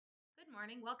Good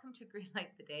morning. Welcome to Green Light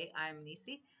the Day. I'm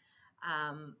Nisi.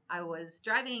 I was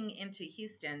driving into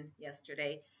Houston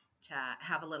yesterday to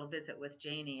have a little visit with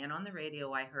Janie, and on the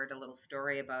radio I heard a little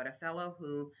story about a fellow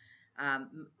who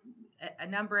a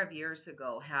number of years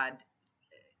ago had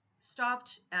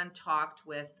stopped and talked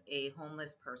with a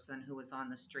homeless person who was on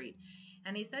the street.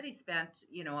 And he said he spent,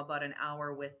 about an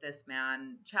hour with this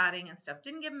man chatting and stuff.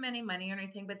 Didn't give him any money or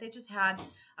anything, but they just had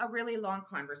a really long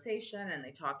conversation, and they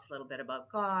talked a little bit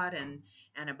about God and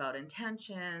about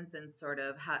intentions and sort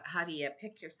of how do you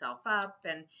pick yourself up,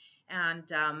 and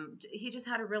he just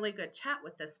had a really good chat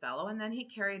with this fellow, and then he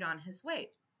carried on his way.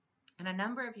 And a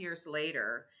number of years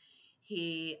later,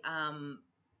 he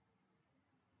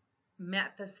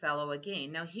met this fellow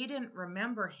again. Now, he didn't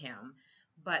remember him,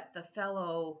 but the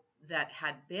fellow that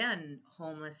had been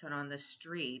homeless and on the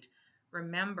street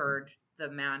remembered the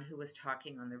man who was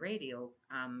talking on the radio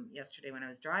yesterday when I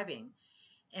was driving.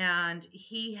 And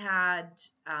he had,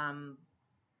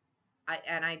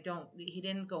 he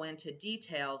didn't go into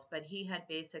details, but he had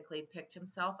basically picked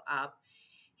himself up.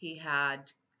 He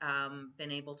had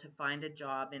been able to find a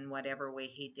job in whatever way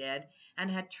he did, and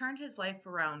had turned his life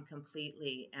around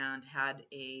completely, and had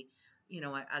a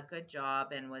good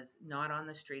job, and was not on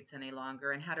the streets any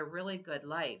longer, and had a really good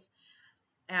life.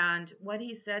 And what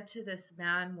he said to this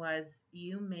man was,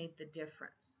 "You made the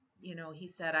difference." He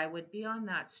said, "I would be on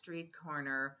that street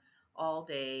corner all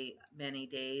day, many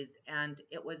days, and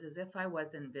it was as if I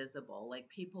was invisible. Like,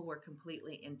 people were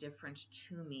completely indifferent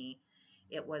to me.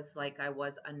 It was like I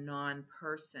was a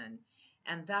non-person.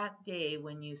 And that day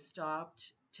when you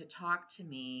stopped to talk to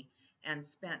me and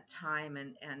spent time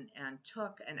and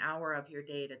took an hour of your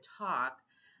day to talk,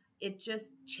 it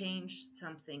just changed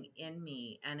something in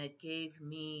me, and it gave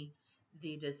me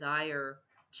the desire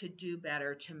to do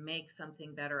better, to make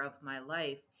something better of my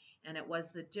life. And it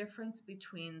was the difference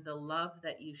between the love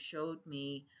that you showed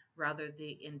me rather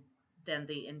than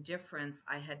the indifference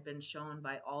I had been shown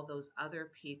by all those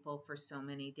other people for so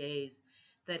many days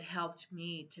that helped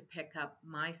me to pick up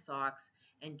my socks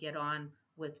and get on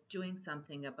with doing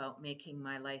something about making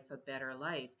my life a better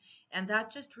life." And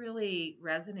that just really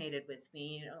resonated with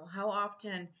me. How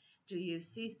often do you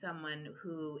see someone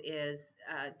who is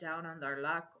down on their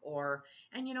luck,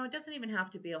 and it doesn't even have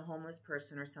to be a homeless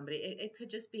person or somebody. It could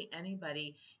just be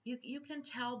anybody. You can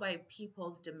tell by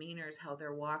people's demeanors how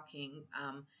they're walking,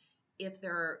 if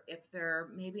they're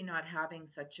maybe not having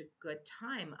such a good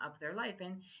time of their life.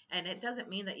 And it doesn't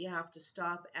mean that you have to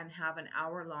stop and have an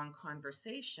hour-long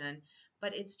conversation,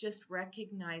 but it's just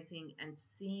recognizing and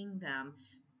seeing them,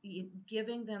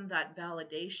 giving them that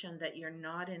validation that you're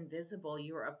not invisible.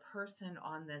 You're a person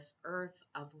on this earth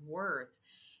of worth.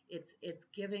 It's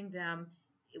giving them,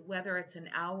 whether it's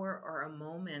an hour or a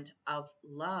moment of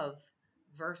love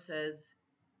versus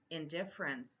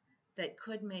indifference, that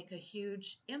could make a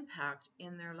huge impact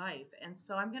in their life. And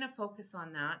so I'm going to focus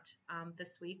on that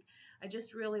this week. I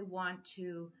just really want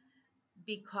to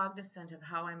be cognizant of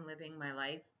how I'm living my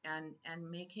life, and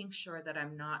making sure that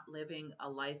I'm not living a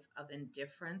life of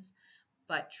indifference,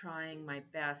 but trying my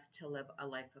best to live a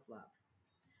life of love.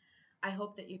 I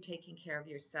hope that you're taking care of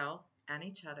yourself and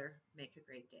each other. Make a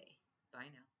great day. Bye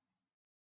now.